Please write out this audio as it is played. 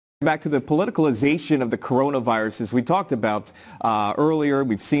Back to the politicalization of the coronavirus, as we talked about earlier.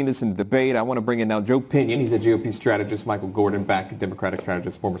 We've seen this in the debate. I want to bring in now Joe Pinion. He's a GOP strategist. Michael Gordon, back a Democratic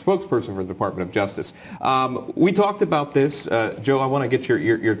strategist, former spokesperson for the Department of Justice. We talked about this. Joe, I want to get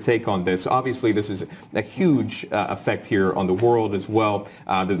your take on this. Obviously, this is a huge effect here on the world as well,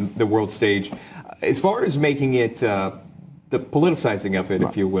 the world stage. As far as making it the politicizing of it,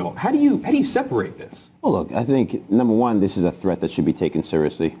 if you will, how do you separate this? Well, look, I think, number one, this is a threat that should be taken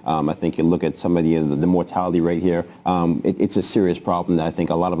seriously. I think you look at some of the mortality rate here. It's a serious problem that I think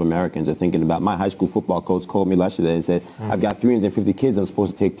a lot of Americans are thinking about. My high school football coach called me yesterday and said, I've got 350 kids I'm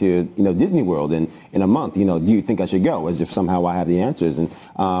supposed to take to Disney World in a month. Do you think I should go? As if somehow I have the answers.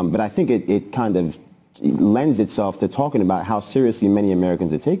 But I think it kind of lends itself to talking about how seriously many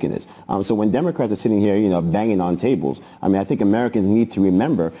Americans are taking this. So when Democrats are sitting here, banging on tables, I think Americans need to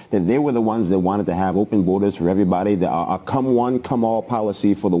remember that they were the ones that wanted to have open borders for everybody, a come one, come all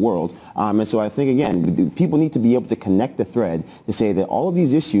policy for the world. And so I think, again, people need to be able to connect the thread to say that all of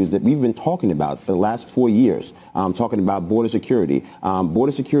these issues that we've been talking about for the last 4 years, talking about border security.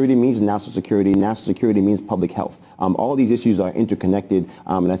 Border security means national security. National security means public health. All of these issues are interconnected,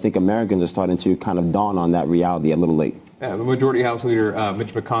 and I think Americans are starting to kind of dawn on that reality a little late. The Majority House Leader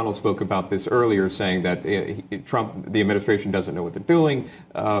Mitch McConnell spoke about this earlier, saying that the administration doesn't know what they're doing.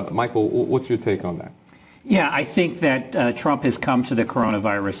 Michael, what's your take on that? Yeah, I think that Trump has come to the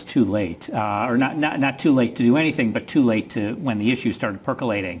coronavirus too late, or not too late to do anything, but too late to when the issue started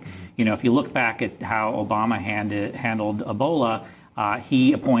percolating. If you look back at how Obama handled Ebola,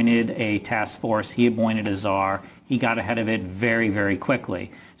 he appointed a task force, he appointed a czar, he got ahead of it very, very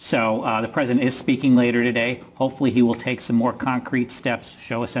quickly. So the president is speaking later today. Hopefully he will take some more concrete steps,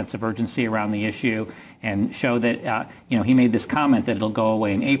 show a sense of urgency around the issue, and show that, he made this comment that it'll go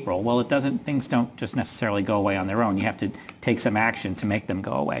away in April. Well, things don't just necessarily go away on their own. You have to take some action to make them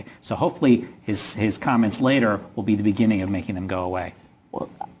go away. So hopefully his comments later will be the beginning of making them go away. Well,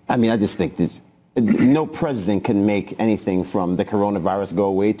 I just think this. No president can make anything from the coronavirus go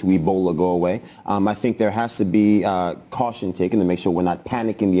away to Ebola go away. I think there has to be caution taken to make sure we're not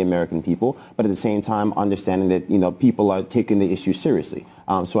panicking the American people, but at the same time understanding that people are taking the issue seriously.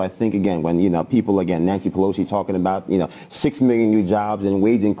 So I think, again, when people, Nancy Pelosi talking about 6 million new jobs and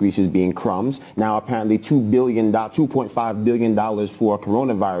wage increases being crumbs. Now apparently $2.5 billion for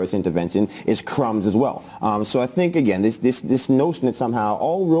coronavirus intervention is crumbs as well. So I think, again, this notion that somehow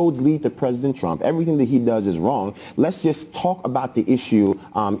all roads lead to President Trump, everything that he does is wrong. Let's just talk about the issue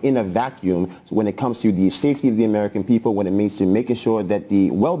in a vacuum when it comes to the safety of the American people, when it means to making sure that the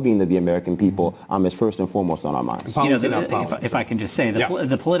well-being of the American people is first and foremost on our minds. If I can just say,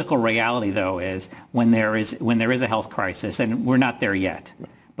 the political reality, though, is when there is a health crisis, and we're not there yet,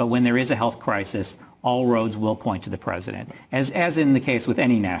 but when there is a health crisis, all roads will point to the president, as in the case with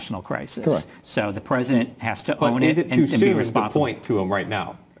any national crisis. Correct. So the president has to own it and be responsible. To point to him right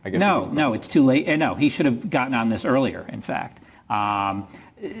now? I guess no, it's too late. No, he should have gotten on this earlier, in fact.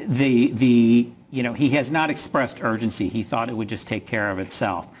 He has not expressed urgency. He thought it would just take care of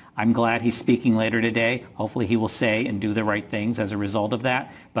itself. I'm glad he's speaking later today. Hopefully he will say and do the right things as a result of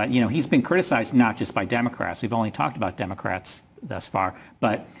that. But, he's been criticized not just by Democrats. We've only talked about Democrats thus far.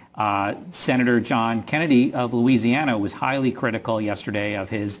 But Senator John Kennedy of Louisiana was highly critical yesterday of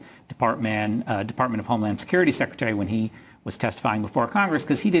his Department of Homeland Security Secretary when he was testifying before Congress,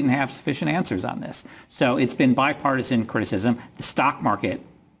 because he didn't have sufficient answers on this. So it's been bipartisan criticism. The stock market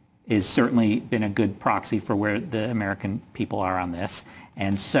has certainly been a good proxy for where the American people are on this.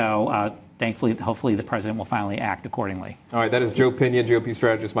 And so, thankfully, hopefully the president will finally act accordingly. All right, that is Joe Pinion, GOP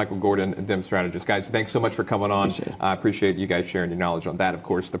strategist, Michael Gordon, Dem strategist. Guys, thanks so much for coming on. I appreciate you guys sharing your knowledge on that. Of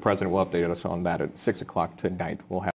course, the president will update us on that at 6 o'clock tonight. We'll have